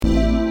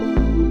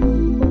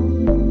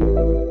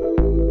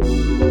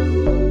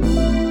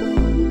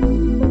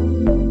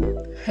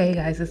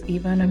guys, it's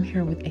Eva, and I'm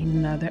here with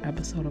another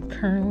episode of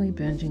Currently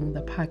Binging,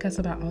 the podcast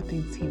about all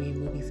things TV and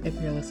movies. If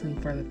you're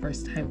listening for the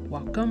first time,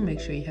 welcome. Make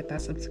sure you hit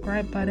that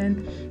subscribe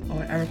button on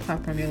whatever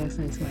platform you're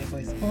listening to my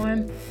voice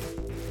on.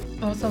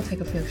 Also, take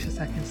a few extra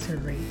seconds to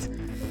rate,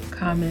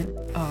 comment,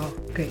 all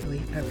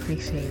greatly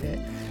appreciated.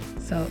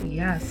 So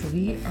yes,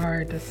 we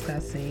are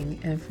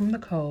discussing In From the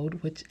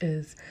Code, which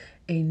is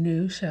a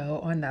new show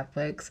on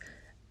Netflix.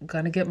 I'm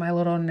gonna get my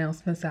little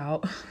announcements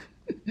out.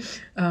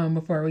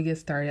 Before we get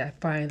started. I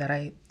find that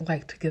I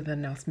like to give the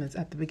announcements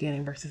at the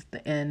beginning versus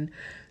the end.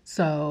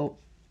 So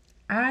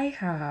I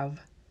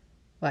have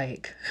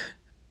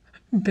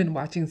been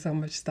watching so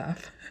much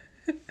stuff.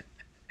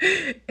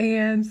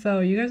 And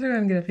so you guys are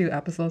going to get a few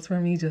episodes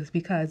from me just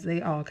because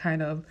they all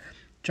kind of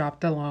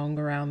dropped along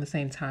around the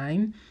same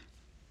time.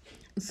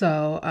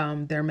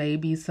 So there may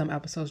be some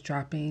episodes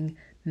dropping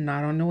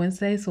not on a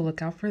Wednesday, so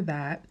look out for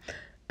that.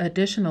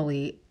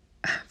 Additionally,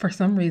 for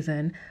some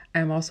reason,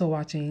 I'm also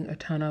watching a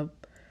ton of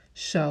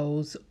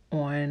shows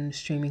on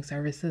streaming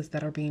services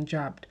that are being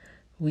dropped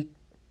week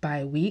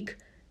by week,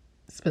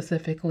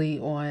 specifically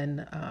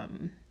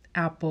on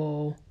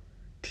Apple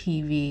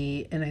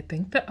TV. And I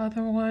think the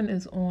other one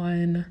is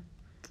on,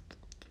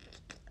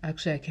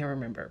 actually, I can't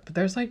remember, but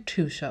there's like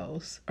two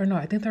shows. Or no,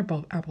 I think they're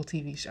both Apple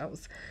TV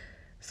shows.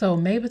 So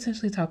may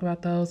potentially talk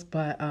about those,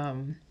 but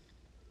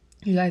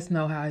you guys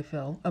know how I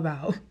feel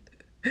about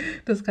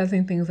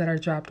discussing things that are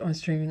dropped on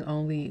streaming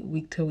only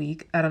week to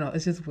week. I don't know,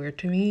 it's just weird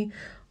to me.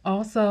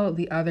 Also,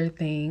 the other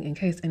thing, in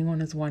case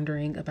anyone is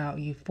wondering about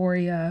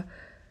Euphoria,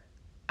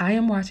 I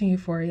am watching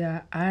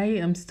Euphoria. I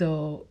am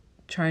still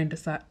trying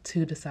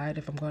to decide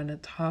if I'm going to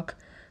talk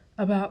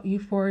about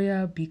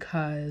Euphoria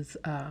because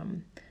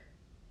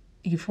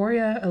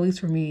Euphoria, at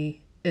least for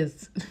me,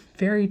 is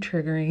very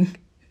triggering.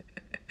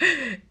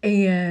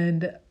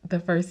 And the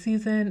first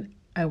season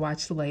I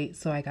watched late,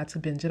 so I got to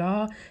binge it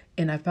all.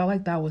 And I felt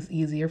like that was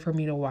easier for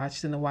me to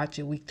watch than to watch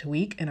it week to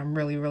week. And I'm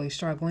really, really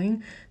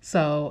struggling.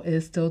 So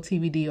it's still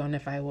TBD on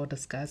if I will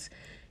discuss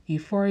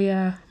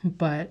Euphoria,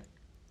 but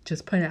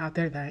just putting it out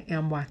there that I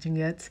am watching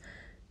it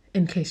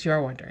in case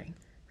you're wondering.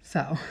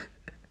 So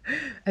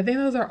I think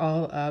those are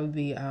all of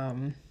the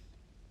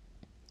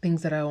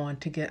things that I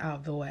want to get out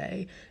of the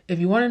way. If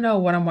you want to know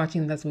what I'm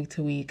watching this week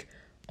to week,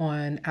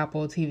 on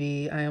Apple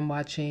TV, I am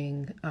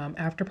watching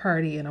After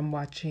Party and I'm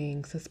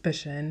watching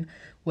Suspicion,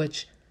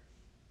 which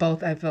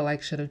both I feel like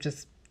they should have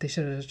just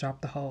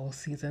dropped the whole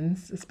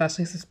seasons,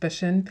 especially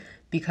Suspicion,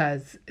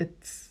 because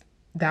it's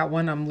that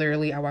one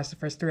I watched the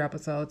first 3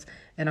 episodes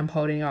and I'm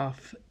holding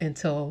off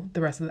until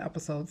the rest of the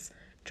episodes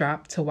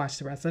drop to watch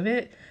the rest of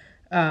it,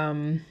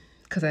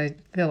 because I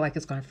feel like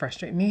it's going to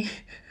frustrate me.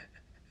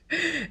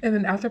 And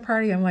then After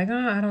Party, I'm like,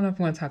 I don't know if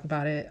I'm going to talk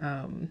about it,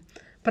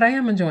 but I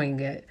am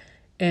enjoying it.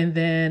 And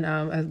then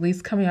at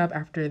least coming up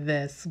after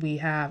this, we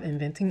have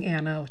Inventing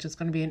Anna, which is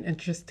going to be an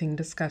interesting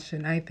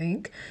discussion, I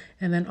think.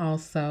 And then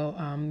also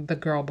The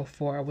Girl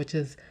Before, which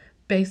is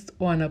based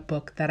on a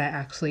book that I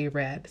actually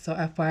read. So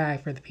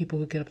FYI for the people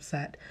who get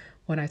upset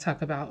when I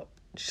talk about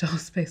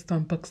shows based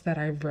on books that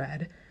I've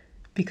read,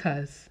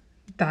 because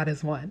that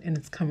is one and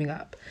it's coming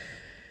up.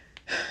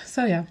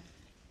 So yeah,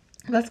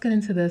 let's get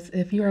into this.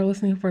 If you are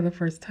listening for the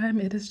first time,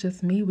 it is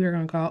just me. We're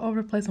going to go all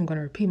over the place. I'm going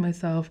to repeat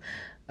myself.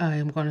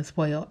 I'm going to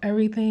spoil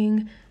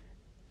everything.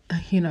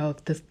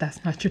 If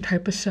that's not your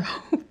type of show,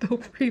 feel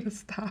free to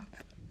stop.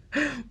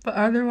 But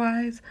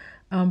otherwise,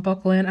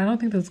 buckle in. I don't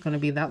think this is going to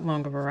be that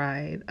long of a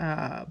ride,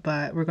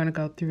 but we're going to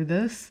go through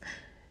this.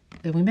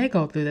 And we may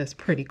go through this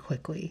pretty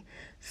quickly.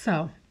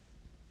 So,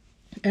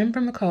 In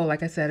From the Code,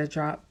 like I said, it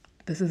dropped.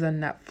 This is a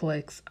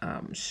Netflix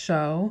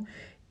show.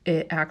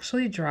 It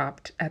actually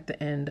dropped at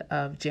the end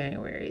of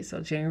January.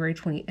 So January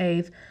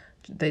 28th,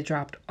 they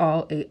dropped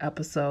all 8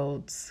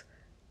 episodes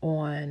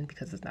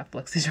because it's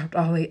Netflix, they dropped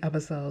all 8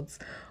 episodes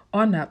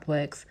on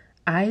Netflix.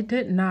 I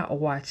did not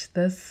watch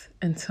this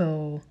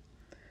until,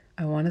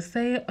 I want to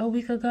say, a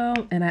week ago,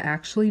 and I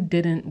actually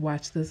didn't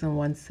watch this in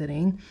one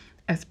sitting.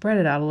 I spread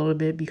it out a little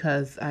bit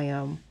because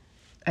I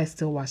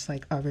still watch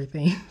like other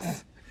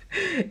things.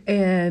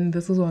 And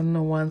this was one of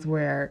the ones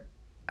where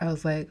I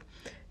was like,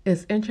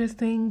 it's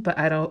interesting, but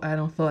I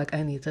don't feel like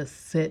I need to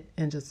sit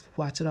and just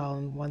watch it all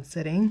in one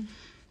sitting.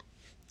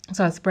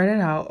 So I spread it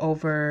out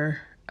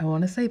over, I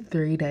want to say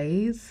 3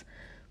 days,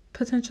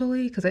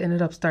 potentially, because I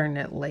ended up starting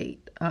it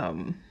late,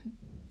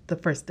 the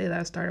first day that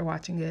I started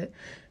watching it.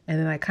 And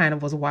then I kind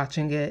of was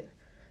watching it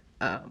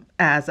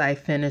as I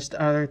finished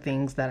other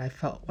things that I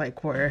felt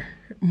like were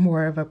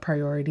more of a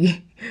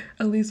priority,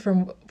 at least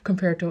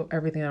compared to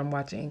everything I'm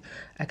watching.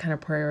 I kind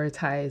of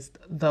prioritized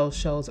those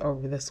shows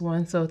over this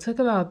one. So it took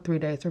about 3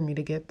 days for me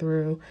to get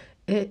through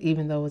it,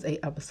 even though it was 8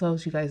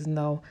 episodes. You guys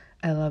know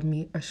I love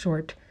me a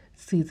short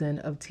season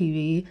of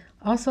TV.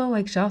 Also,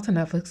 shout out to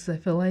Netflix. I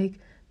feel like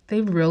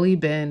they've really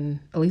been,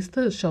 at least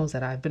the shows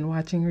that I've been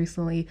watching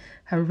recently,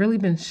 have really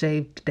been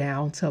shaved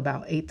down to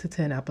about 8 to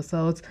 10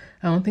 episodes.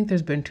 I don't think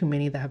there's been too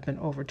many that have been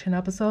over 10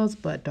 episodes,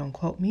 but don't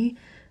quote me.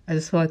 I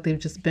just feel like they've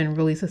just been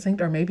really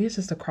succinct, or maybe it's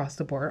just across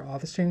the board, all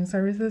the streaming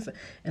services,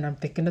 and I'm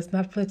thinking it's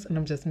Netflix and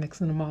I'm just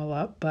mixing them all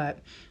up. But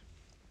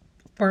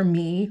For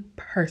me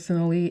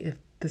personally, if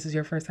this is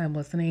your first time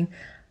listening,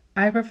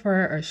 I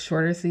prefer a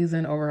shorter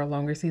season over a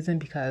longer season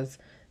because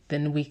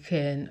then we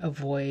can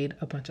avoid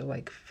a bunch of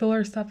like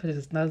filler stuff. It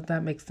just does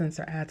not make sense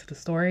or add to the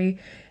story,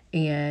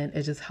 and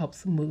it just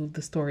helps move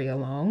the story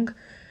along.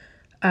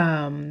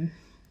 Um,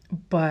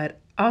 but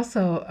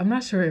also, I'm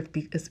not sure if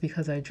it's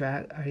because I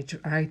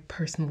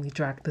personally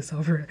dragged this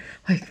over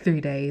like 3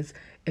 days.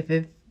 If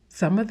it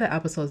Some of the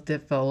episodes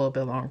did feel a little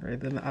bit longer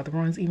than the other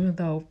ones, even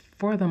though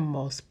for the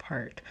most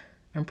part,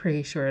 I'm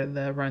pretty sure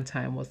the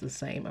runtime was the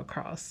same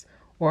across,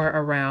 or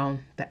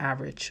around the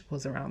average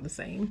was around the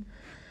same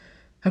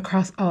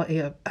across all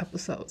 8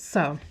 episodes.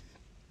 So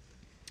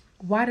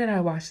why did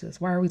I watch this?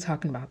 Why are we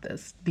talking about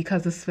this?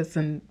 Because this fits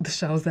in the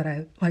shows that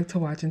I like to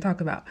watch and talk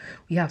about.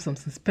 We have some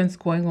suspense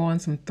going on,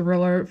 some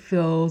thriller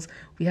feels.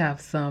 We have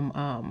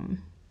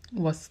some,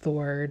 what's the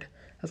word?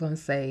 I was going to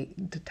say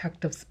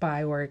detective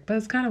spy work, but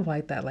it's kind of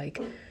like that,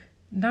 like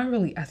not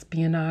really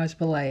espionage,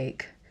 but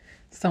like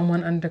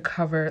someone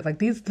undercover. Like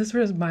this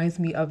reminds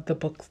me of the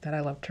books that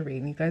I love to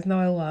read. And you guys know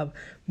I love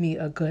me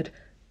a good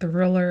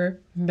thriller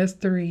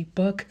mystery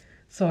book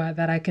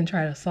that I can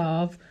try to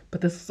solve.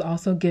 But this is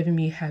also giving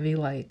me heavy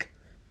like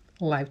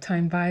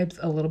Lifetime vibes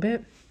a little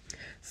bit.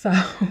 So,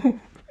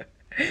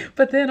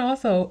 but then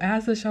also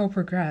as the show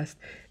progressed,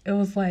 it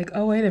was like,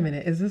 oh, wait a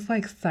minute, is this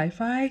like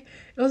sci-fi?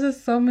 It was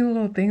just so many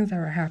little things that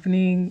were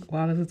happening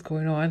while this was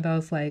going on that I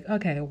was like,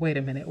 okay, wait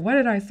a minute, what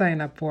did I sign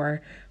up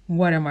for?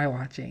 What am I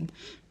watching?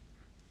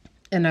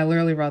 And I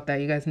literally wrote that.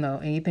 You guys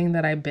know anything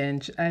that I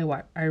binge,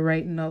 I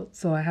write notes.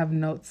 So I have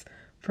notes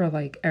for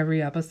like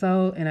every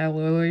episode, and I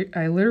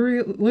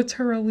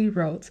literally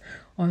wrote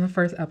on the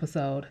first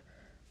episode,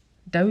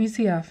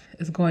 WTF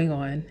is going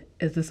on?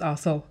 Is this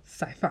also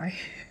sci-fi?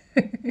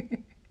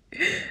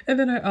 And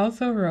then I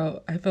also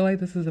wrote, I feel like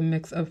this is a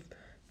mix of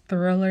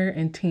thriller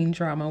and teen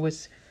drama,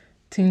 which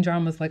teen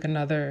drama is like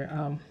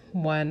another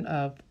one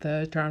of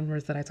the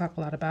genres that I talk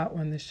a lot about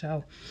on this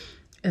show.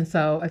 And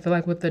so I feel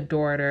like with the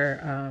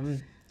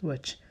daughter,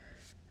 which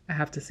I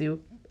have to see,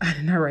 I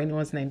did not write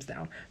anyone's names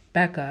down,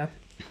 Becca,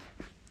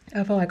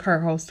 I feel like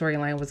her whole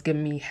storyline was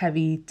giving me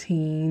heavy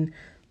teen,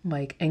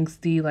 like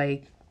angsty,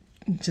 like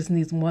just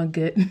needs one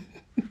good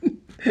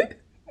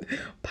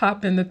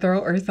pop in the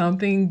throat or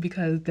something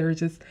because they're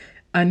just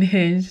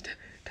unhinged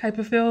type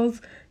of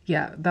feels.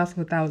 Yeah, that's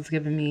what that was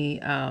giving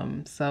me.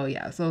 So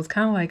yeah, so it's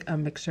kind of like a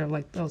mixture of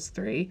like those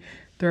three: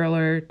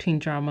 thriller, teen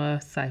drama,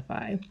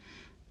 sci-fi.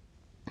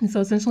 And so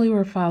essentially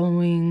we're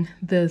following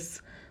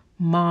this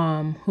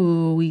mom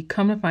who we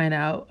come to find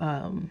out,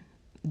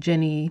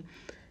 Jenny,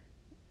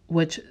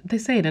 which they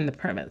say it in the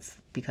premise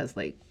because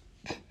like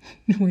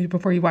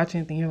before you watch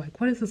anything, you're like,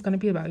 what is this going to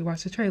be about? You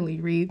watch the trailer,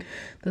 you read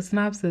the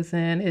synopsis,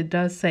 and it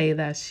does say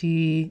that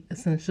she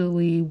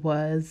essentially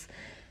was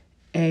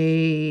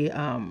a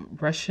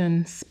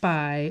Russian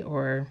spy,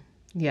 or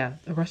yeah,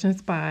 a Russian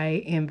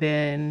spy, and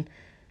then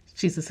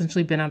she's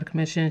essentially been out of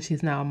commission.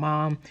 She's now a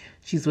mom.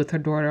 She's with her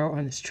daughter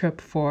on this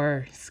trip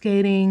for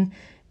skating,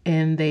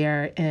 and they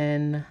are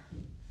in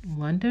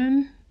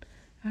London.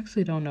 I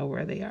actually don't know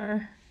where they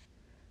are.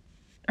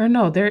 Or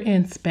no, they're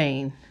in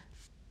Spain.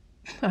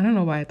 I don't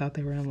know why I thought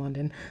they were in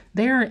London.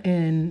 They are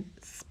in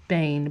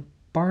Spain.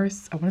 I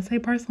want to say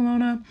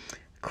Barcelona.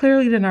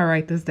 Clearly did not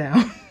write this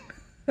down.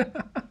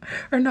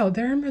 Or no,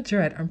 they're in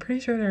Madrid. I'm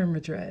pretty sure they're in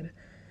Madrid.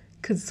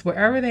 Because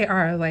wherever they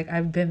are, like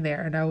I've been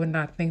there and I would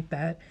not think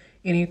that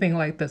anything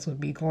like this would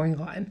be going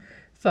on.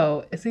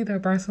 So it's either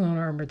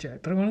Barcelona or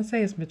Madrid, but I want to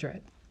say it's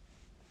Madrid.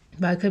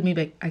 But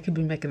I could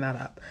be making that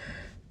up.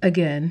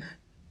 Again,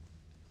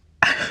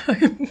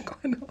 I'm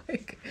going to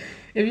like,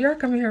 if you're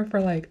coming here for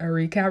like a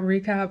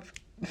recap,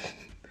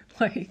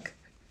 like,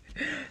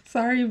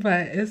 sorry,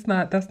 but that's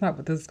not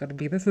what this is going to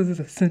be. This is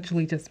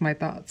essentially just my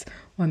thoughts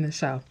on the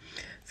show.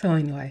 So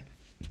anyway,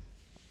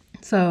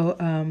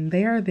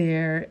 they are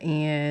there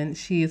and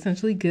she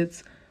essentially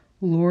gets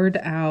lured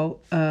out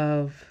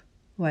of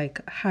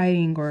like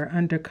hiding or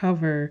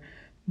undercover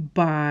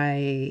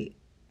by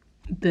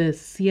the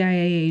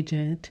CIA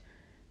agent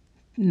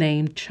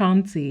named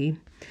Chauncey.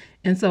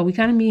 And so we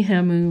kind of meet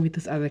him and we meet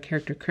this other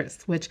character,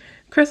 Chris, which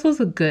Chris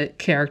was a good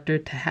character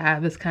to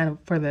have. It's kind of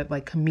for the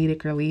like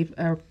comedic relief.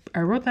 I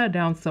wrote that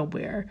down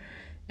somewhere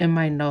in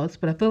my notes,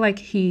 but I feel like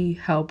he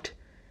helped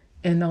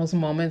in those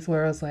moments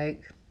where it was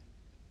like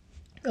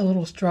a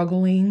little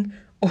struggling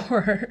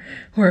or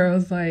where it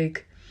was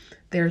like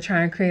they were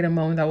trying to create a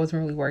moment that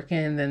wasn't really working.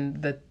 And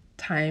then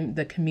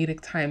the comedic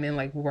timing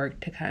like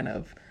worked to kind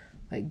of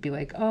like be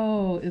like,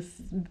 oh,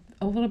 it's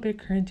a little bit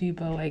cringy,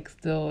 but like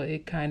still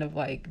it kind of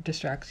like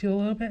distracts you a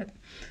little bit.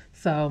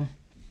 So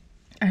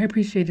I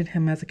appreciated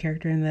him as a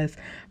character in this.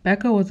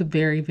 Becca was a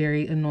very,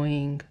 very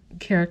annoying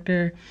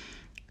character.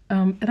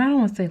 And I don't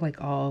want to say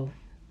like all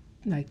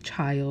like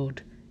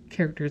child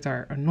characters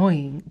are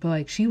annoying, but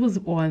like she was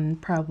on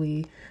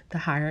probably the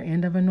higher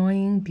end of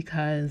annoying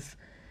because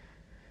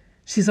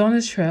she's on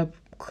this trip.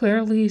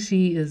 Clearly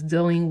she is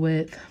dealing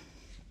with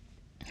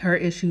her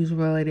issues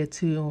related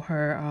to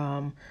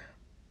her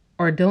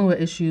or dealing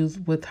with issues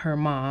with her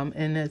mom,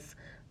 and it's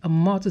a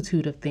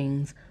multitude of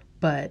things,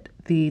 But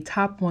the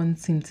top one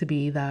seemed to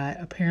be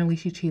that apparently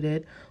she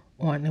cheated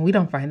on, and we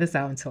don't find this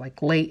out until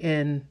like late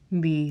in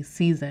the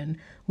season.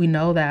 We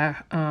know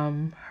that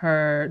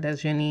that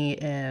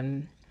Jenny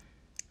and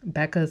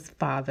Becca's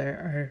father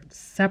are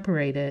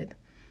separated,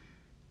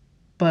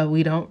 but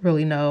we don't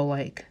really know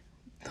like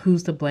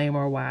who's to blame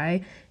or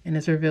why. And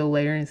it's revealed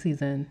later in the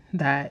season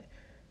that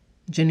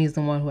Jenny's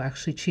the one who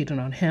actually cheated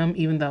on him,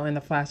 even though in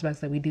the flashbacks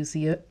that we do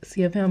see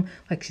of him,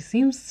 like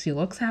she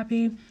looks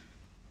happy.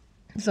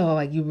 So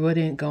like you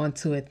wouldn't go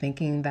into it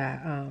thinking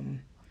that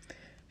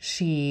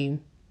she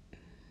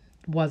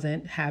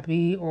wasn't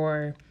happy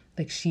or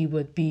like she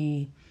would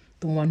be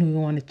the one who would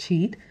want to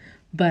cheat.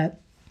 But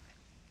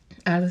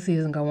as the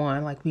season go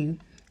on, like we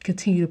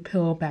continue to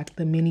peel back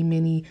the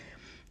many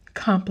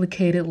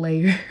complicated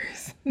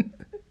layers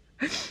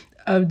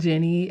of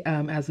Jenny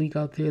as we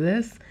go through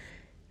this.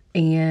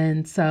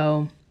 And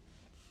so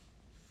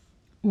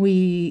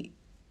we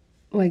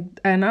like,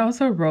 and I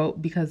also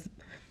wrote because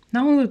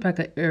not only was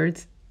Becca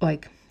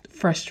like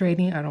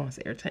frustrating, I don't want to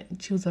say irritating,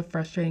 she was a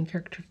frustrating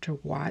character to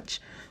watch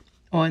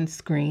on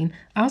screen.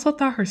 I also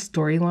thought her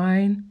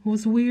storyline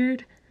was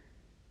weird,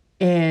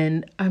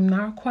 and I'm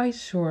not quite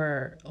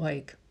sure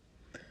like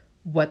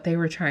what they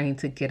were trying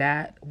to get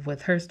at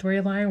with her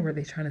storyline. Were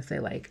they trying to say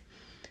like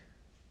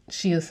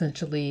she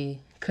essentially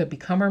could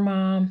become her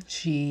mom?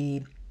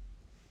 She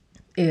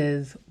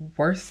is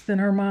worse than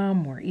her mom,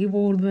 more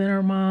evil than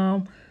her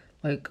mom.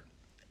 Like,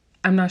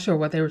 I'm not sure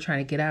what they were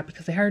trying to get at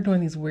because they had her doing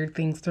these weird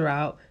things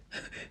throughout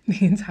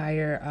the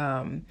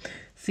entire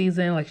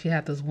season. Like she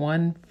had this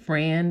one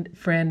friend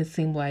it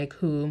seemed like,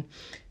 who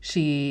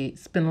she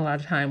spent a lot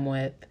of time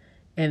with,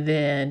 and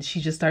then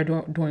she just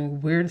started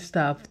doing weird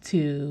stuff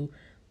to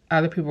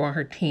other people on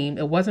her team.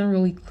 It wasn't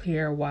really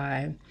clear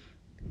why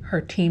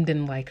her team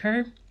didn't like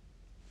her.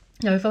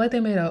 Now, I feel like they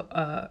made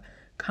a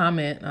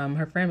comment,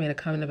 her friend made a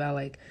comment about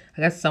like,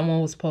 I guess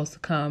someone was supposed to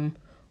come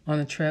on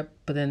the trip,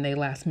 but then they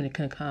last minute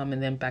couldn't come,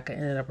 and then Becca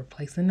ended up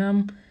replacing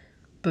them.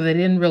 But they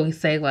didn't really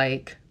say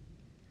like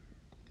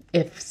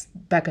if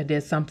Becca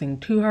did something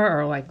to her,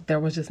 or like there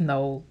was just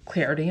no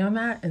clarity on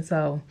that. And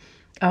so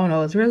I don't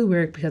know, it's really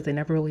weird because they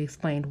never really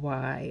explained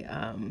why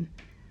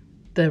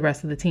the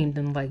rest of the team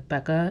didn't like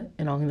Becca,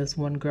 and only this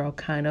one girl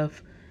kind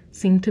of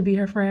seemed to be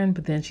her friend.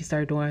 But then she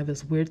started doing all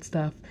this weird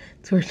stuff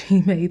to her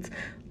teammates.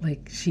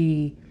 Like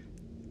she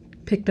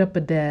picked up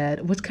a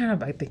which kind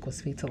of I think was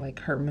speak to like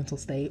her mental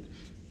state,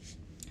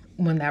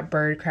 when that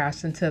bird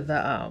crashed into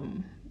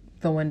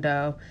the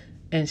window,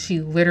 and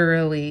she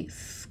literally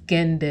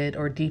skinned it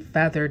or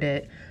defeathered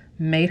it,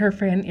 made her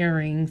friend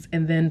earrings,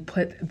 and then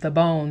put the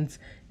bones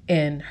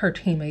in her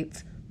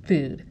teammates'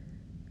 food.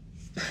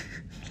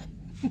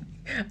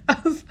 I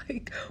was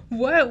like,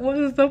 what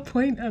is the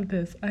point of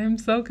this? I am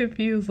so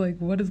confused. Like,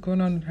 what is going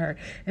on with her?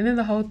 And then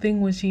the whole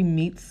thing when she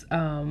meets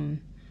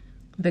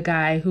the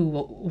guy who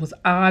was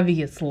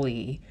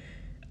obviously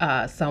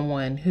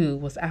someone who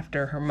was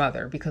after her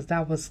mother, because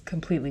that was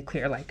completely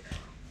clear. Like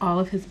all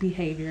of his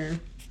behavior,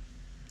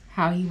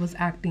 how he was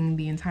acting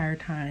the entire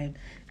time,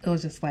 it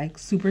was just like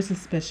super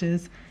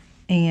suspicious.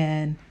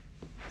 And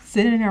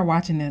sitting there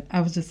watching it,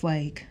 I was just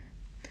like,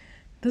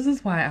 this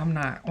is why I'm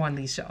not on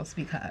these shows,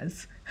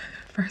 because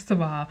first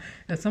of all,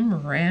 if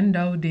some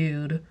rando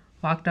dude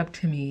walked up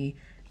to me,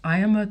 I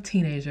am a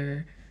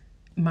teenager,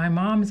 my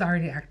mom is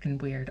already acting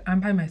weird, I'm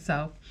by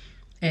myself,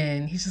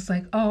 and he's just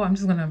like, oh, I'm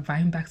just gonna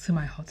invite him back to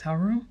my hotel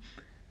room.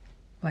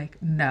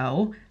 Like,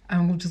 no,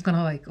 I'm just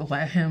gonna like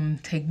let him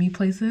take me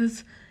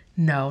places.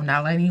 No,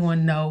 not let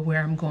anyone know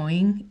where I'm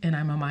going and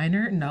I'm a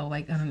minor. No,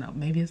 like, I don't know,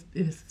 maybe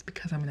it's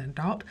because I'm an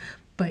adult,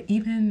 but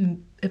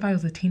even if I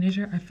was a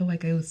teenager, I feel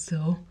like I would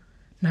still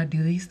not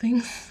do these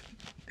things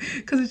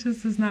because it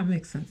just does not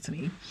make sense to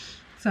me.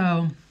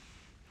 So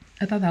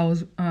I thought that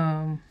was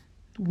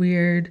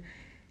weird.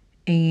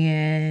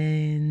 And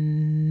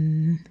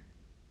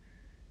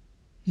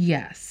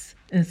yes,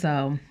 and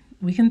so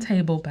we can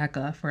table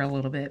Becca for a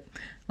little bit.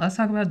 Let's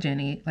talk about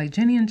Jenny. Like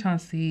Jenny and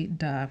Chauncey,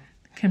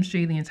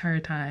 chemistry the entire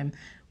time.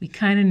 We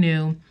kind of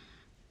knew,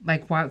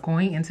 like, while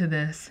going into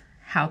this,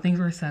 how things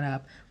were set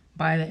up.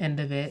 By the end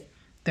of it,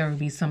 there would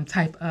be some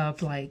type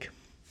of like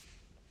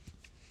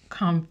I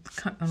don't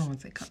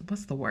want to say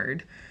what's the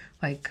word,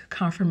 like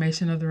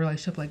confirmation of the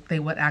relationship. Like they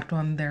would act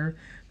on their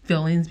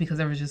feelings because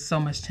there was just so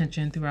much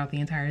tension throughout the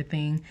entire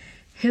thing.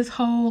 His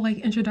whole like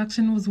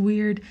introduction was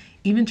weird.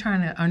 Even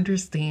trying to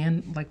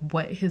understand like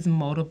what his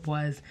motive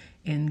was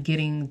in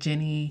getting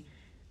Jenny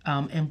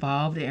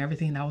involved in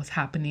everything that was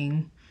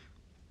happening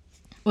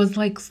was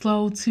like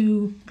slow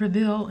to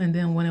reveal. And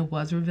then when it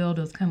was revealed,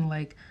 it was kind of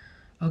like,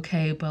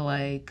 okay, but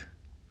like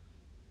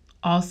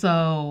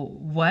also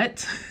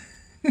what?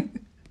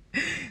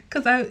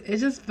 Because it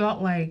just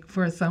felt like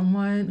for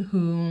someone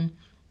who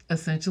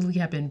essentially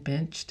had been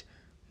benched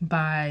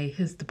by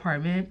his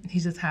department, he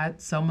just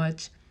had so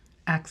much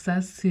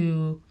access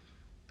to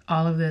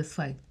all of this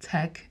like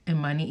tech and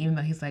money, even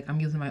though he's like, I'm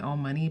using my own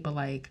money, but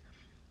like,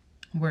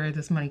 where did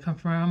this money come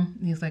from?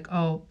 And he's like,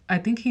 oh, I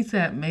think he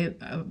said made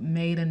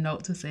a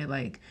note to say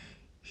like,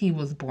 he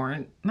was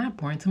born, not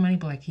born to money,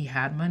 but like he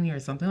had money or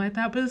something like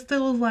that. But it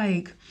still was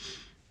like,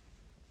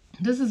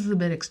 this is a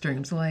bit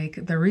extreme. So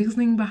like the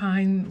reasoning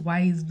behind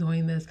why he's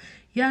doing this,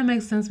 yeah, it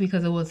makes sense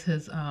because it was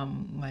his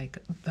like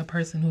the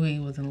person who he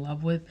was in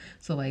love with.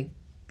 So like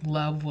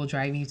love will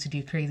drive you to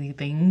do crazy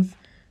things.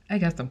 I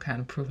guess I'm kind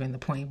of proving the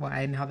point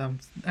why now that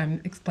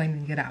I'm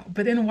explaining it out.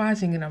 But in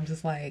watching it, I'm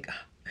just like,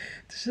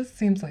 this just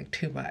seems like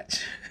too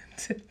much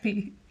to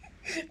be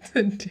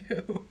to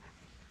do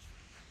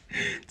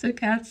to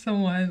catch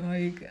someone.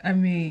 Like, I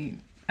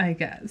mean, I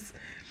guess.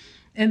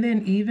 And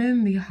then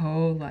even the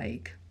whole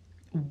like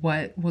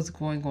what was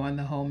going on,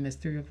 the whole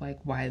mystery of like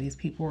why these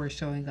people were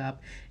showing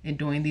up and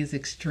doing these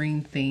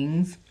extreme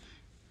things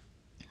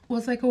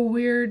was like a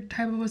weird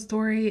type of a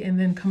story. And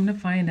then come to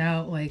find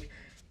out like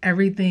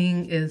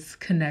everything is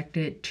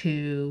connected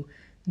to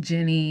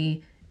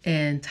Jenny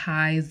and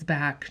ties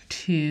back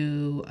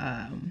to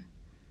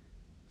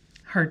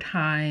her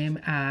time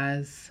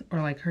as,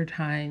 or like her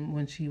time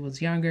when she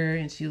was younger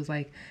and she was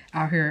like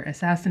out here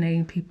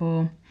assassinating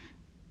people.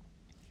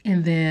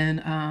 And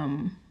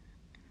then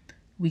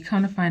we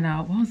kind of find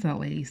out, what was that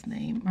lady's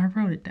name? I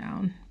wrote it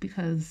down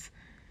because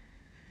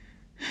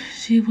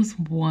she was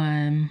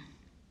one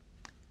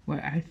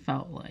where I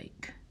felt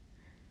like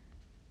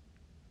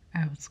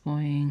I was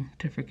going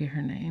to forget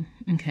her name.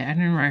 Okay, I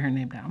didn't write her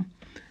name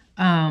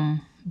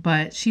down.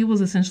 But she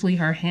was essentially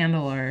her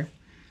handler.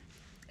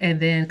 And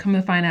then come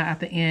to find out at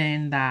the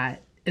end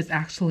that it's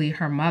actually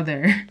her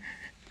mother.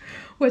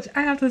 Which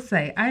I have to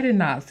say, I did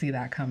not see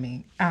that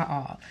coming at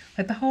all.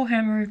 Like the whole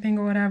handler thing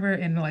or whatever,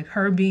 and like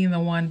her being the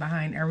one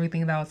behind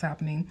everything that was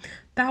happening,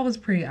 that was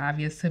pretty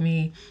obvious to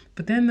me.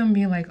 But then them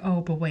being like,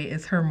 oh, but wait,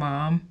 it's her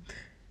mom,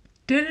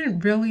 didn't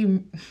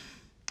really,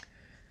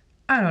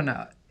 I don't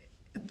know.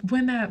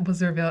 When that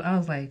was revealed, I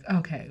was like,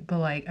 okay, but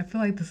like, I feel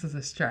like this is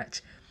a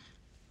stretch.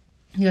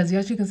 Because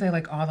yes, you can say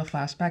like all the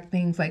flashback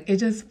things, like it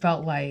just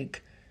felt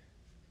like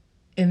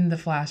in the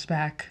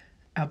flashback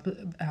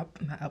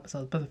not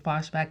episodes, but the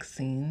flashback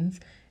scenes,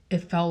 it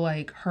felt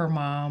like her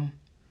mom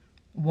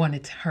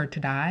wanted her to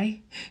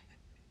die,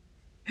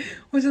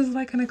 which is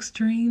like an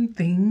extreme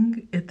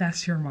thing if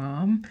that's your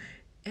mom.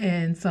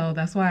 And so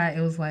that's why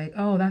it was like,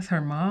 oh, that's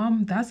her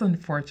mom. That's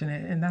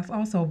unfortunate. And that's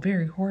also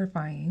very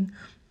horrifying.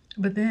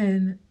 But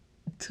then,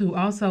 to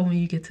also, when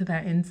you get to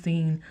that end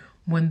scene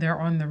when they're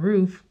on the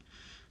roof,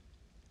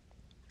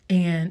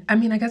 and I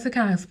mean, I guess it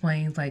kind of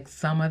explains like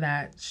some of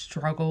that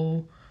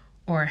struggle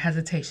or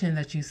hesitation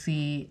that you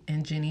see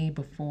in Jenny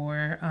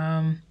before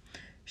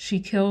she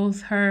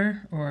kills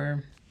her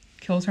or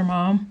kills her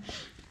mom.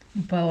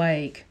 But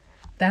like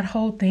that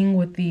whole thing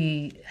with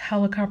the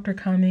helicopter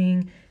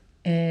coming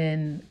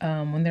and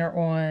when they're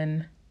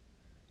on,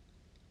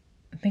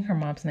 I think her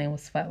mom's name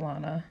was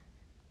Svetlana.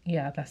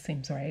 Yeah, that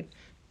seems right.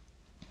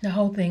 The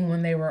whole thing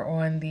when they were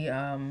on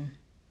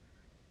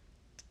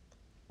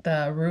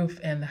the roof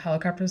and the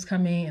helicopters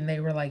coming and they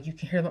were like, you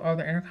can hear the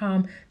other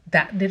intercom,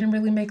 that didn't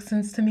really make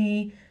sense to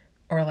me,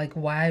 or like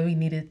why we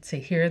needed to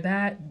hear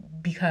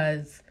that,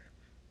 because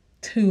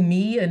to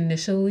me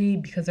initially,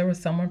 because there was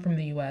someone from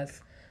the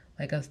US,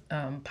 like a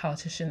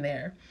politician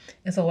there,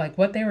 and so like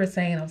what they were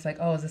saying, I was like,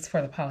 oh, is this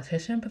for the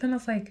politician? But then I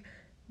was like,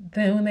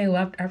 then when they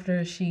left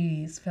after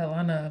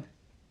Svetlana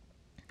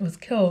was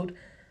killed,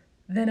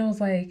 then it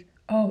was like,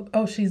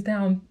 oh, she's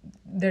down,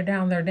 they're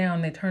down,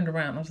 they turned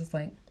around. I was just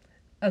like,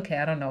 okay,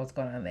 I don't know what's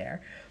going on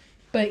there.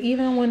 But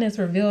even when it's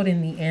revealed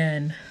in the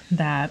end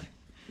that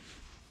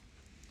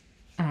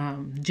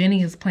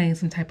Jenny is playing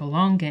some type of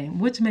long game,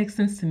 which makes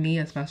sense to me,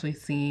 especially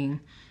seeing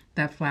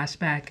that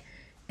flashback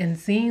and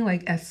seeing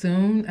like as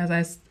soon as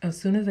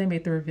they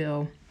made the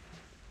reveal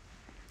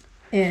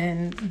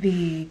in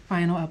the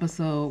final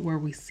episode where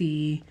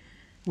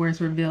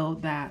it's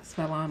revealed that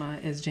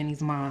Svetlana is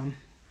Jenny's mom,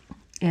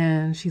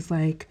 and she's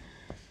like,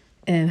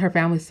 and her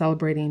family's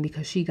celebrating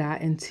because she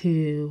got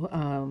into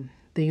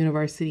the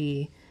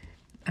university.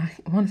 I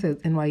want to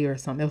say NYU or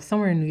something. It was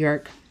somewhere in New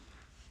York,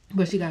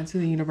 but she got into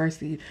the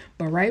university.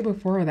 But right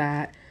before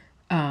that,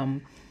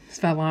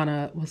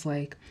 Svetlana was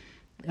like,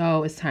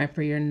 oh, it's time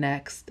for your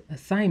next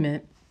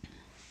assignment.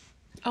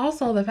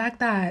 Also, the fact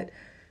that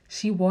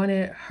she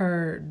wanted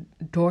her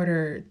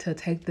daughter to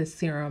take this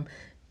serum,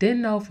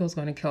 didn't know if it was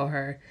going to kill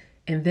her.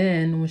 And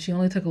then when she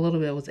only took a little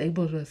bit, was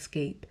able to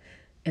escape.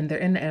 And they're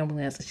in the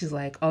ambulance. And she's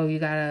like, oh,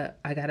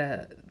 I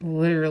gotta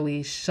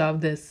literally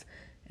shove this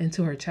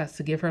into her chest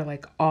to give her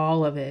like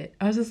all of it.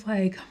 I was just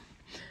like,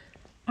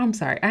 I'm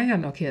sorry, I ain't got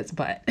no kids,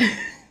 but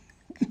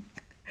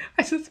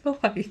I just feel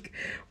like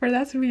for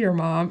that to be your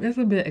mom is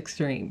a bit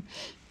extreme.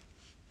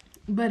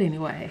 But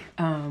anyway,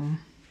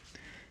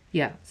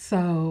 yeah,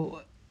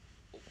 so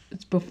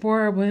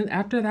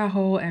after that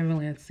whole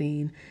ambulance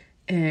scene,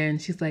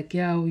 and she's like,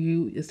 yo,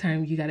 it's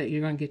time,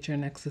 you're gonna get your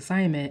next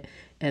assignment.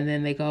 And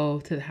then they go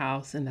to the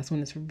house, and that's when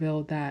it's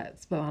revealed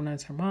that Svetlana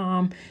is her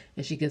mom,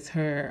 and she gets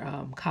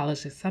her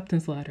college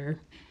acceptance letter.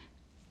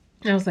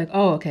 And I was like,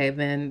 oh, okay,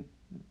 then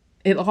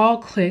it all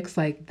clicks,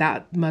 like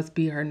that must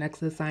be her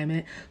next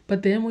assignment.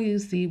 But then when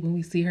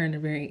we see her in the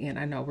very end,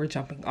 I know we're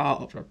jumping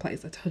all over the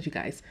place. I told you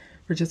guys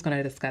we're just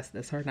gonna discuss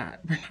this or not.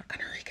 We're not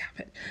gonna recap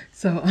it.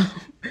 So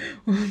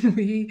when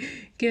we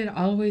get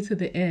all the way to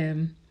the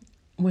end,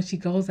 when she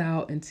goes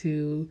out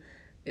into,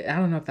 I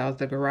don't know if that was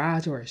the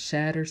garage or a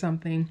shed or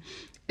something,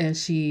 and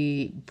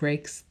she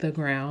breaks the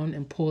ground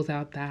and pulls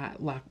out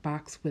that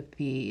lockbox with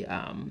the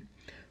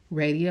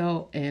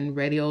radio and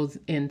radios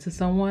into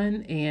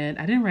someone. And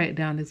I didn't write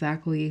down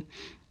exactly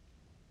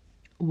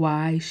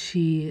why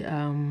she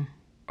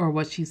or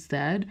what she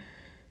said,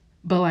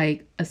 but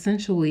like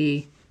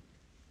essentially,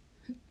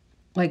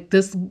 like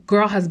this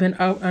girl has been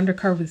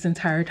undercover this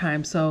entire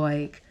time. So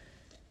like,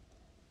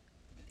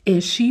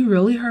 is she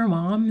really her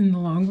mom in the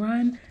long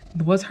run?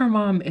 Was her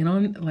mom in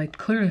on, like,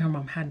 clearly her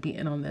mom had to be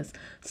in on this.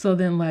 So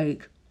then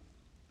like,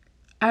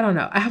 I don't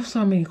know. I have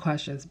so many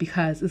questions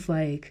because it's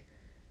like,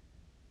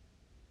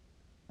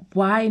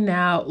 why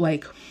now?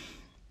 Like,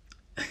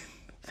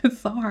 it's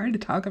so hard to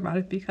talk about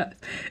it because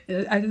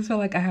I just feel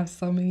like I have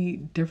so many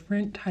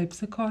different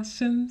types of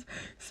questions.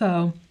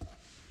 So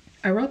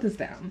I wrote this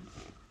down,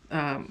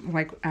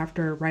 like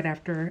right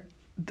after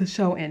the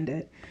show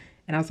ended,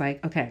 and I was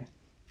like, okay,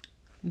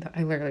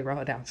 I literally wrote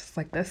it down just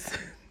like this.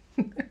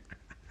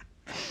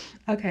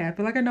 Okay, I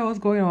feel like I know what's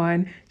going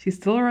on. She's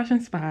still a Russian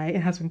spy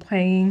and has been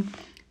playing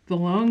the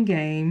long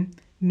game,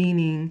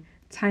 meaning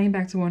tying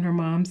back to when her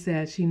mom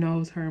said she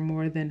knows her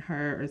more than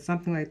her or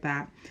something like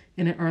that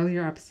in an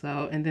earlier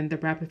episode. And then the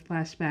rapid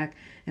flashback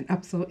in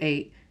episode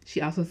 8,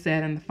 she also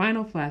said in the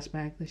final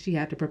flashback that she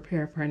had to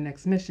prepare for her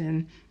next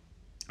mission.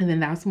 And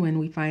then that's when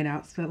we find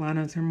out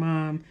Svetlana is her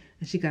mom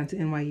and she got into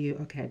NYU.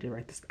 Okay, I did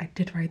write this. I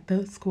did write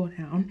the school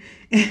down.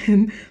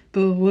 And the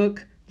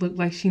looked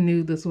like she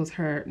knew this was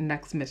her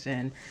next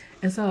mission.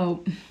 And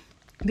so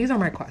these are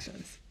my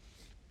questions.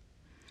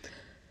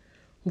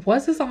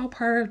 Was this all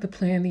part of the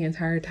plan the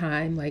entire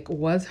time? Like,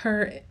 was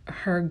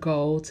her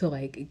goal to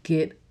like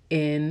get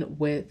in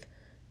with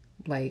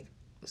like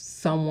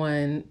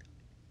someone,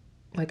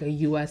 like a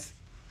US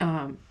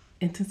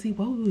entity?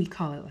 What would we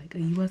call it? Like a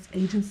US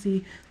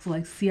agency? So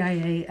like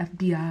CIA,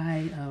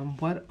 FBI,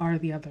 what are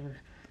the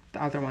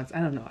other ones? I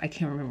don't know. I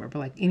can't remember, but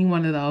like any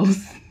one of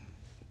those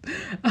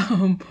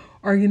um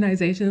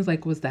organizations,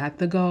 like was that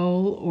the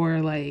goal? Or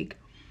like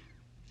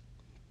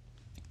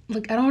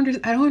I don't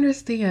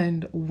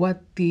understand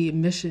what the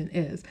mission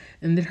is.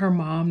 And did her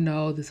mom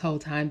know this whole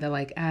time that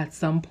like at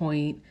some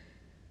point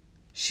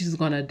she's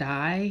gonna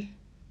die?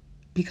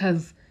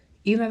 Because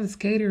even at the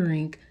skating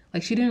rink,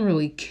 like she didn't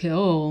really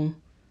kill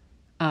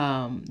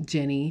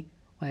Jenny.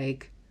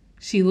 Like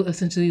she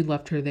essentially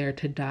left her there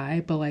to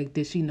die, but like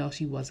did she know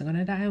she wasn't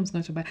gonna die? I was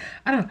gonna survive.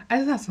 I don't know. I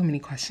just have so many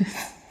questions.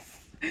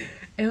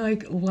 And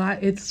like why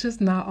it's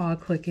just not all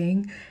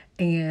clicking.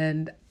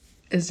 And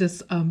it's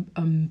just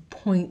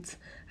point.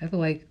 I feel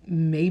like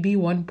maybe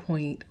one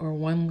point or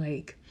one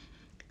like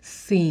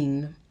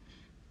scene.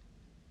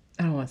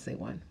 I don't want to say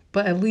one,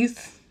 but at least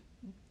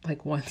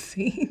like one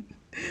scene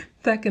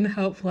that can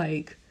help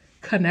like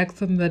connect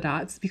some of the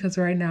dots, because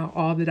right now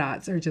all the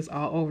dots are just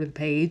all over the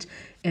page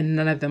and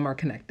none of them are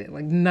connected.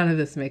 Like none of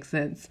this makes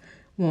sense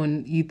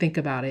when you think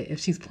about it. If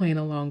she's playing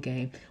a long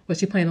game, if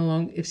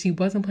she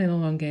wasn't playing a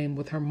long game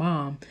with her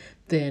mom,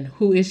 then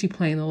who is she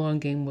playing the long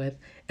game with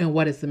and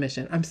what is the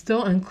mission? I'm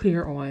still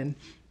unclear on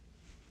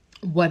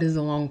what is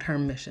the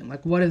long-term mission.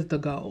 Like what is the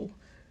goal?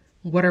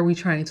 What are we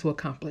trying to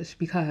accomplish?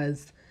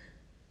 Because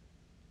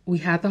we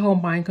had the whole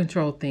mind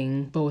control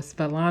thing, but with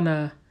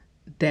Svetlana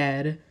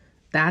dead,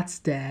 that's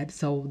dead.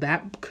 So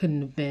that couldn't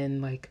have been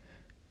like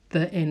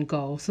the end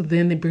goal. So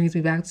then it brings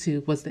me back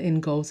to, was the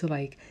end goal to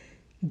like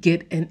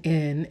get an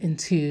in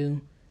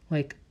into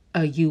like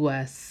a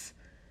US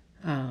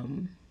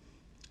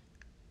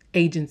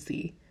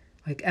agency,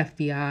 like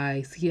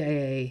FBI,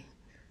 CIA.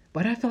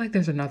 But I feel like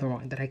there's another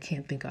one that I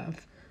can't think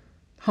of.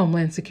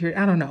 Homeland Security.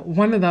 I don't know.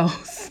 One of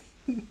those.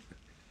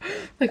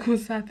 Like,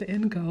 was that the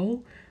end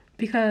goal?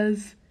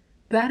 Because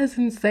that is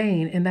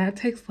insane. And that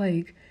takes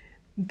like,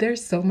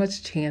 there's so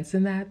much chance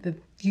in that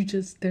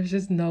there's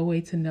just no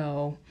way to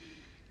know.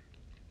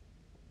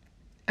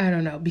 I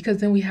don't know. Because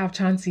then we have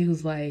Chauncey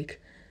who's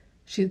like,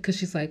 because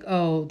she's like,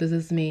 oh, does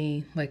this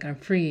mean like I'm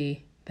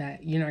free,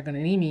 that you're not going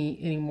to need me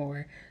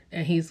anymore?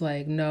 And he's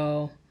like,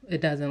 no,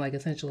 it doesn't. Like,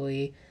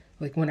 essentially,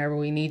 like whenever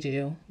we need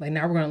you, like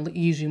now we're going to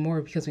use you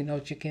more because we know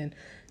what you can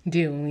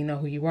do and we know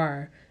who you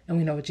are and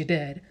we know what you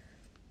did.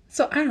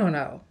 So I don't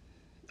know.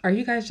 Are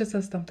you guys just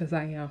as stumped as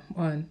I am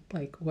on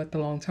like what the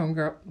long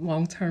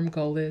term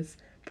goal is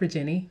for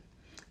Jenny?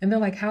 And then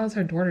like how does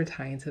her daughter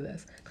tie into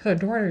this? Because her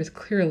daughter is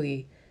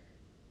clearly,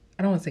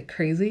 I don't want to say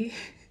crazy,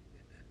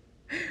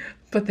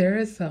 but there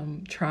is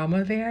some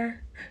trauma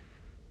there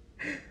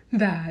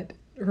that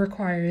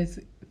requires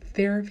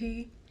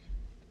therapy.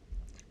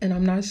 And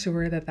I'm not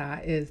sure that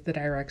that is the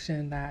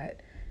direction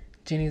that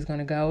Jenny's going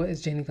to go. Is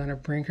Jenny going to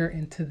bring her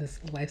into this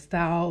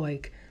lifestyle?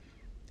 Like,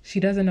 she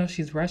doesn't know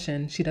she's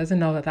Russian. She doesn't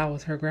know that that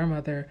was her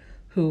grandmother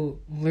who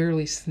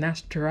literally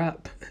snatched her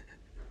up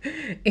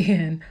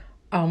and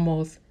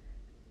almost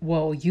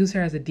well, use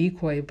her as a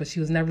decoy, but she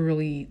was never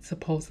really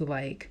supposed to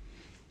like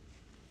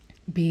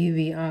be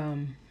the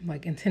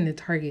like intended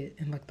target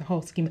and like the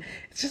whole scheme.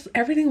 It's just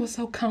everything was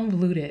so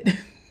convoluted.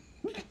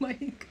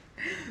 Like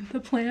the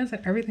plans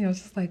and everything, I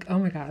was just like, oh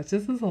my gosh,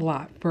 this is a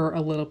lot for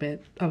a little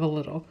bit of a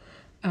little.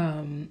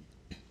 Um,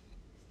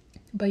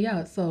 but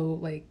yeah, so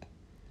like,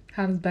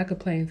 how does Becca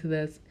play into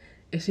this?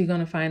 Is she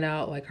gonna find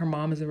out like her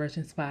mom is a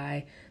Russian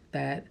spy,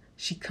 that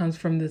she comes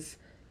from this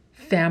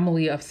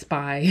family of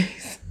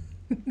spies?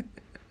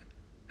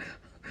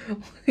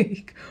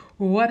 Like,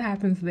 what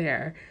happens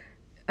there?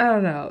 I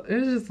don't know. It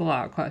was just a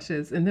lot of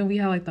questions. And then we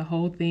had like the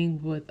whole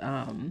thing with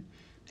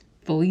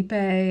Felipe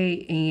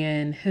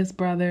and his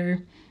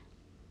brother,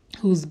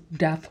 whose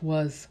death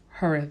was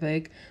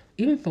horrific.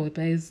 Even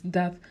Felipe's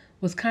death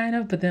was kind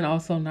of, but then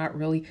also not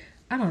really.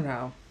 I don't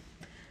know.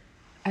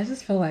 I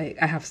just feel like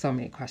I have so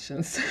many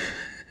questions.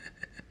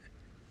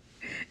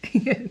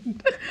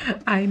 And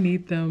I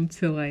need them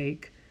to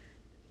like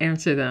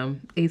answer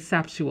them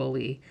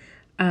asexually.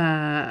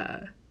 Uh,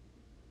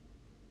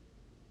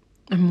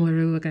 I'm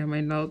literally looking at my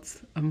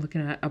notes. I'm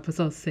looking at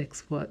episode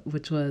 6,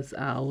 which was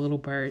Little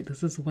Bird.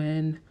 This is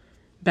when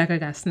Becca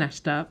got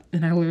snatched up,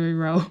 and I literally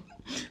wrote,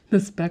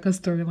 "This Becca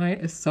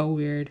storyline is so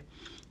weird.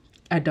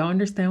 I don't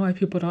understand why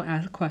people don't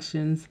ask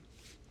questions.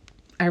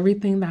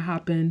 Everything that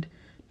happened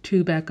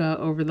to Becca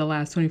over the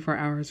last 24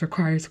 hours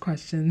requires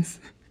questions."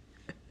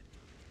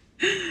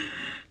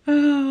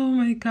 Oh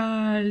my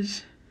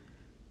gosh.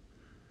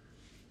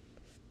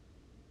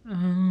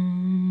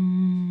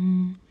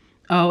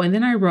 Oh, and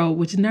then I wrote,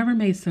 which never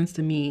made sense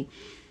to me,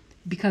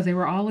 because they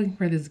were all looking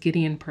for this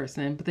Gideon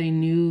person, but they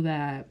knew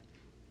that,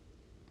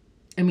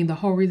 I mean, the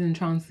whole reason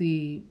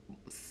Chauncey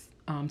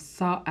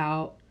sought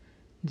out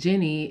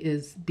Jenny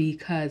is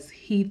because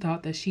he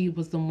thought that she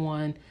was the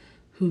one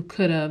who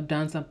could have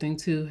done something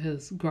to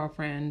his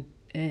girlfriend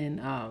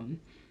and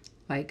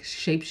like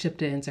shape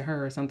shifted into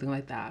her or something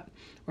like that.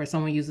 Or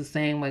someone used the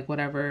same, like,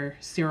 whatever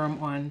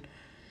serum on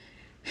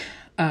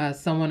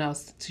someone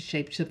else to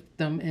shape shift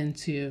them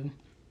into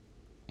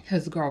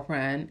his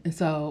girlfriend. And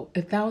so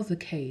if that was the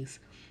case,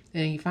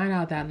 and you find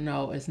out that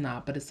no, it's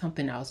not, but it's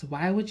something else,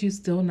 why would you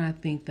still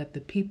not think that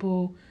the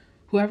people,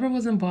 whoever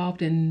was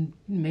involved in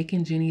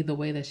making Jenny the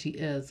way that she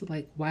is,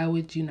 like, why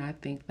would you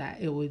not think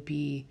that it would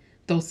be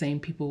those same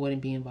people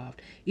wouldn't be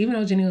involved? Even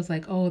though Jenny was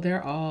like, oh,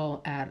 they're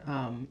all at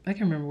I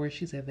can't remember where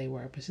she said they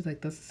were, but she's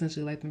like, that's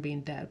essentially like them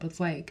being dead. But it's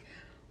like,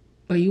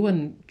 but you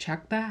wouldn't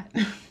check that.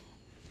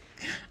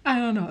 I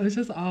don't know. It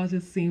just all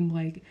just seemed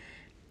like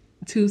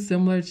too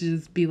similar to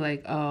just be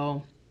like,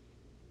 oh,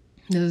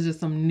 this is just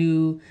some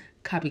new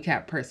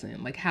copycat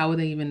person. Like, how would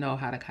they even know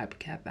how to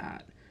copycat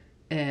that?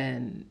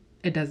 And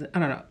it doesn't, I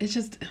don't know. It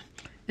just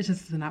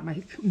does not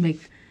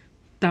make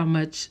that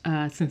much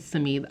sense to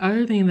me. The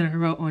other thing that I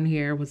wrote on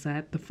here was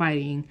that the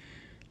fighting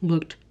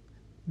looked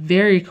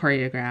very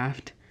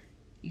choreographed.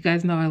 You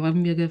guys know I love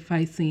me a good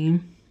fight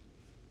scene.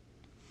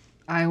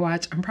 I'm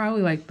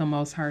probably like the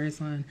most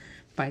hardest on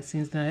fight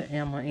scenes than I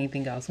am on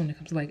anything else when it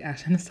comes to like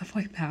action and stuff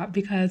like that,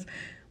 because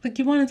like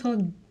you want it to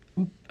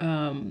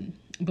look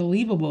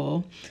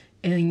believable,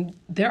 and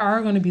there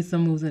are going to be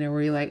some moves in there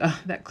where you're like, oh,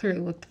 that clearly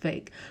looked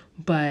fake.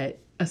 But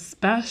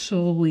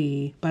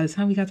especially by the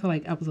time we got to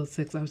like episode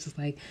 6, I was just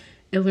like,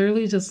 it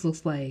literally just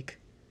looks like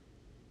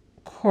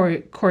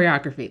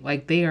choreography.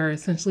 Like they are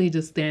essentially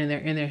just standing there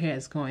in their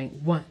heads going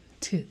 1,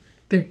 2,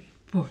 3,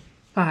 4,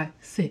 5,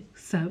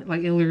 6, 7.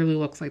 Like it literally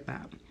looks like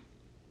that.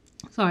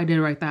 So I did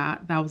write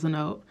that. That was a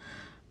note.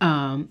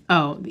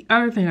 Oh, the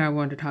other thing I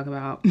wanted to talk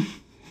about.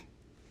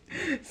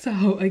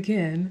 So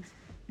again,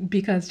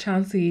 because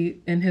Chauncey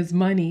and his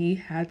money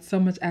had so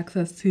much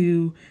access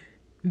to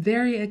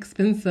very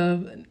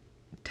expensive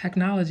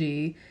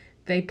technology,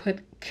 they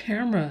put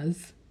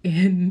cameras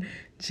in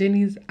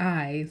Jenny's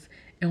eyes.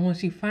 And when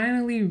she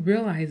finally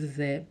realizes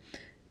it,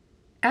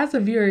 as a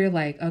viewer, you're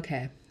like,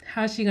 okay,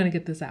 how's she going to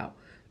get this out?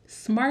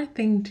 Smart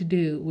thing to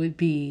do would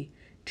be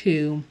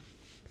to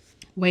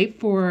wait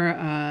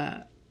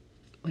for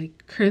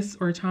like Chris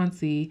or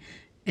Chauncey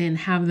and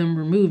have them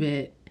remove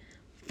it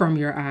from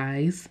your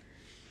eyes,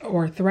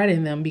 or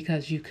threaten them,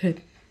 because you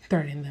could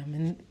threaten them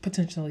and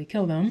potentially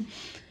kill them,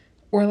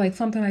 or like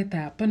something like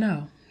that. But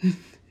no,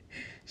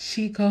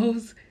 she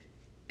goes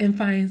and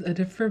finds a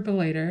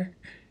defibrillator,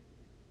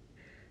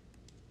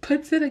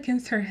 puts it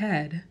against her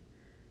head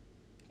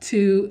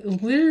to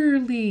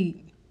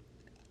literally,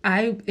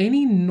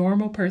 any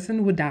normal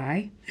person would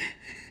die.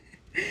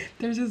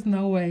 There's just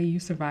no way you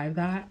survive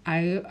that.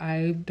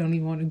 I don't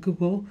even want to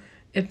Google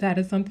if that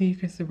is something you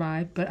can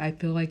survive, but I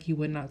feel like you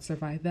would not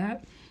survive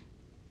that.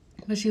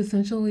 But she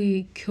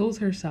essentially kills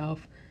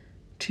herself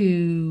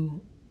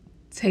to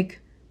take,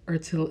 or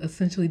to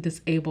essentially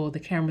disable the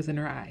cameras in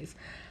her eyes.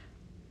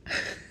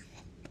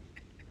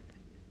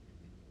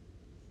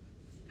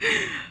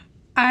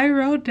 I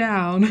wrote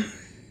down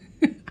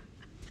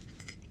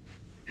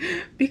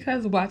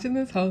because watching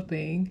this whole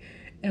thing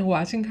and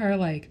watching her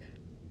like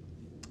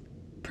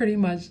pretty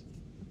much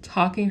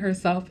talking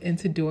herself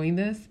into doing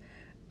this,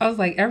 I was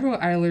like, I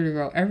literally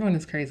wrote, everyone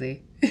is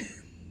crazy.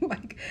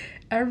 Like,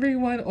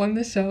 Everyone on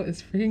the show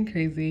is freaking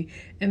crazy.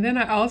 And then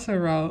I also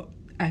wrote,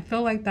 I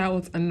feel like that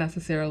was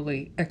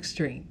unnecessarily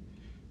extreme.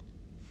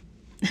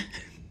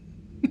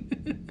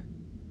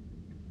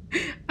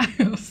 I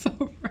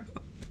also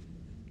wrote,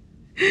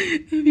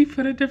 if you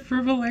put a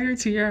defibrillator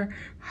to your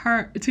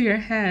heart, to your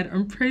head,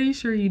 I'm pretty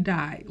sure you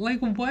die. Like,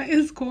 what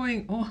is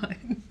going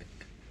on?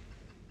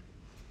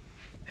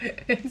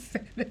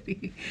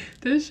 Insanity.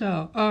 This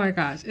show, oh my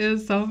gosh, it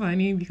was so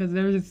funny because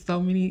there were just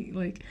so many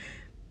like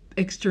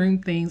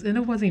extreme things, and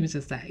it wasn't even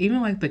just that. Even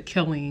like the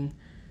killing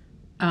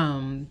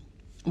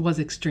was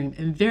extreme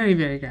and very,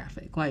 very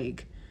graphic.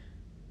 Like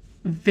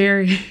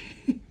very,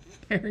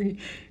 very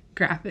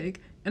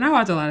graphic. And I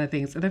watch a lot of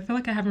things, and I feel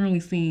like I haven't really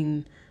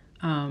seen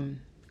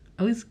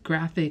at least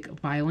graphic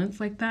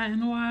violence like that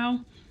in a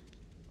while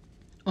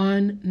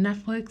on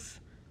Netflix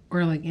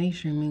or like any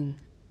streaming.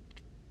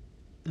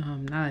 Now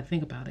that I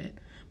think about it,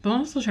 but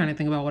I'm also trying to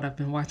think about what I've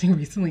been watching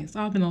recently. It's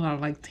all been a lot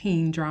of like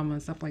teen drama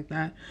and stuff like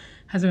that.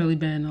 Hasn't really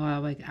been a lot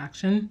of like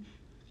action,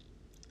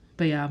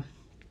 but yeah,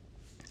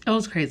 it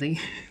was crazy.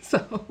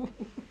 So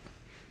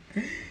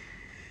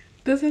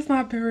this has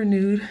not been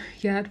renewed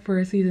yet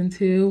for season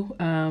 2.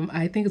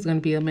 I think it's going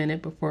to be a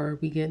minute before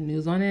we get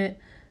news on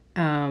it,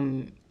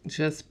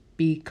 just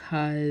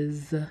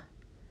because,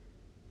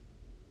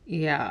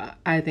 yeah,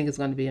 I think it's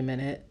going to be a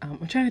minute.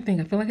 I'm trying to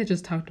think. I feel like I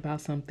just talked about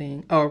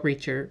something. Oh,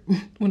 Reacher.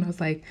 When I was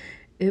like,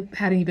 it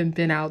hadn't even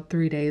been out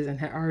 3 days and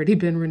had already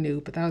been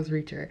renewed, but that was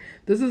Reacher.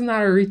 This is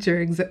not a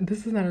Reacher.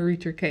 This is not a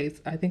Reacher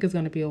case. I think it's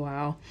going to be a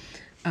while,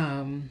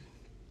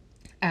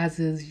 as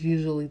is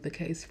usually the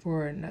case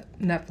for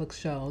Netflix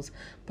shows.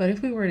 But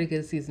if we were to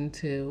get season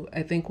 2,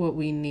 I think what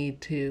we need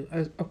to,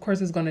 of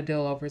course, is going to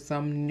deal over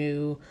some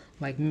new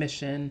like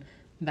mission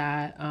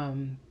that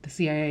the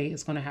CIA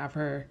is going to have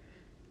her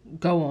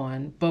go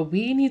on, but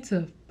we need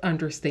to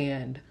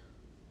understand,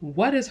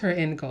 what is her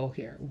end goal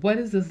here? What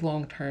is this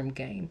long-term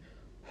game?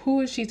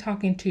 Who is she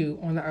talking to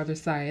on the other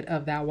side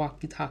of that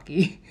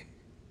walkie-talkie?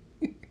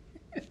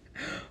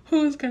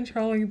 Who is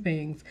controlling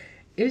things?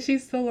 Is she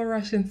still a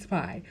Russian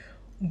spy?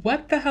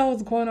 What the hell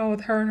is going on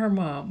with her and her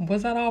mom?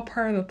 Was that all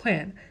part of the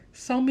plan?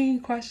 So many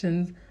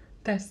questions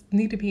that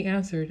need to be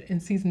answered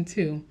in season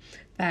 2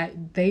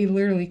 that they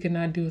literally could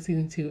not do a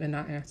season 2 and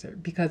not answer,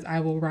 because I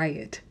will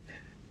riot.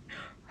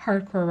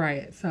 Hardcore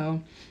riot.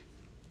 So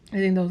I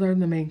think those are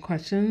the main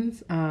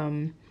questions.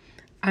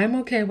 I'm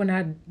okay with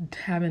not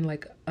having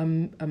like a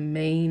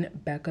main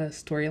Becca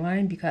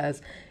storyline,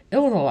 because it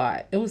was a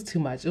lot. It was too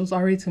much. It was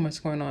already too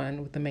much going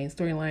on with the main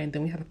storyline.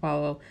 Then we had to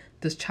follow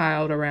this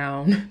child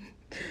around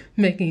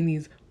making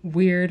these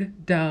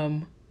weird,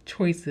 dumb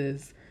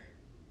choices,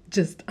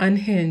 just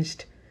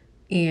unhinged.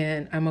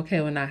 And I'm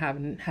okay with not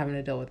having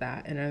to deal with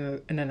that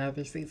in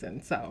another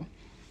season. So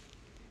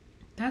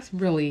that's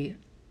really,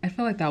 I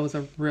feel like that was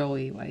a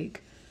really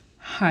like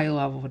high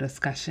level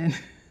discussion.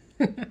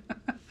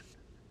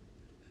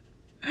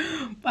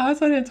 I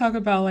also didn't talk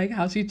about like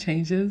how she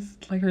changes,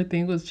 like her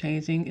thing was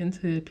changing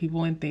into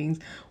people and things.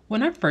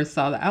 When I first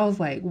saw that, I was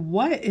like,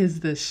 what is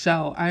this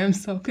show? I am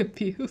so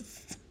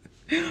confused.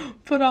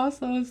 But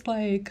also it's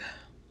like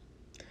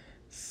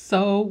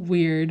so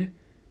weird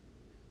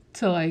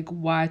to like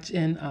watch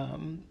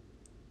and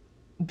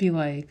be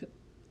like,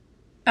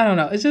 I don't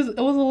know. It was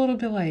a little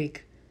bit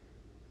like,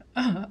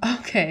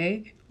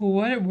 okay,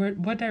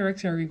 what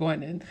direction are we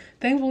going in?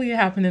 Thankfully, it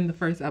happened in the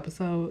first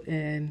episode,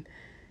 and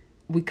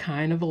we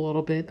kind of a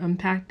little bit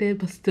unpacked it,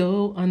 but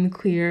still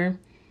unclear,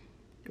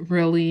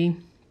 really.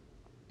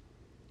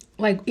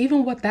 Like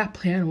even what that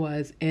plan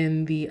was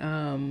in the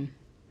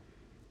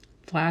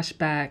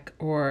flashback,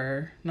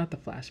 or not the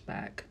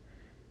flashback.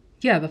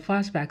 Yeah, the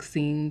flashback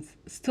scenes,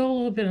 still a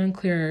little bit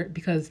unclear,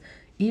 because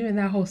even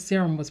that whole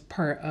serum was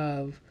part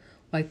of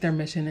like their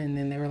mission, and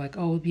then they were like,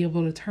 oh, we'll be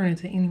able to turn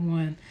into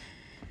anyone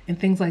and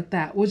things like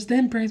that, which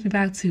then brings me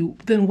back to,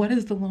 then what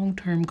is the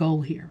long-term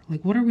goal here?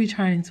 Like, what are we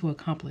trying to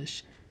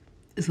accomplish?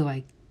 Is it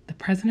like the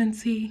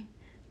presidency?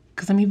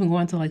 Because I'm even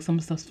going to like some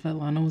stuff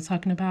Svetlana was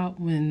talking about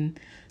when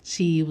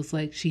she was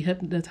like, she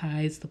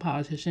hypnotized the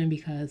politician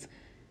because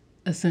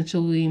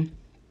essentially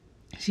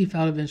she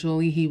felt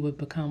eventually he would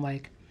become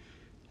like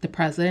the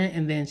president,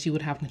 and then she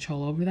would have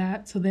control over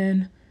that. So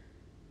then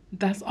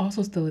that's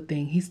also still a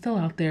thing. He's still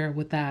out there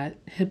with that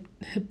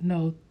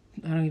hypno,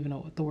 I don't even know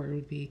what the word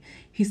would be.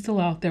 He's still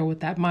out there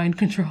with that mind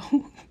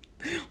control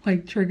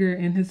like trigger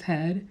in his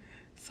head.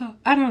 So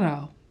I don't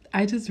know.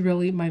 I just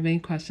really, my main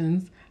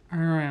questions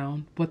are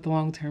around what the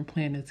long-term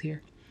plan is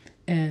here.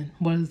 And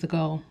what is the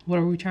goal? What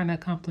are we trying to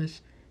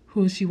accomplish?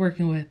 Who is she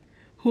working with?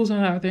 Who's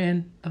on the other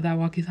end of that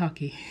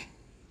walkie-talkie?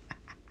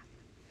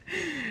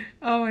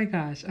 Oh my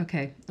gosh.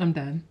 Okay, I'm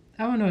done.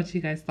 I don't know what you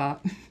guys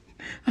thought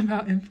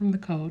about In From the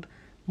Code.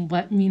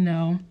 Let me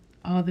know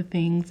all the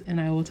things, and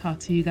I will talk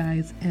to you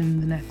guys in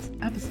the next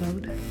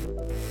episode.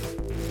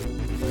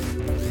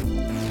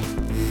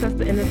 us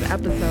to end this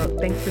episode.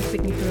 Thanks for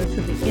sticking to it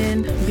to the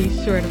end. Be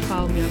sure to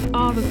follow me on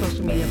all the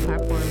social media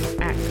platforms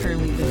at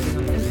Currently Binging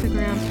on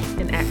Instagram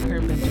and at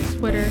Current Binge on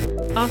Twitter.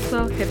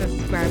 Also, hit the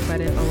subscribe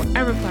button on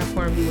whatever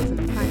platform you listen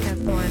to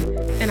podcasts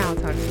on, and I'll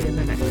talk to you in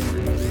the next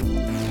one.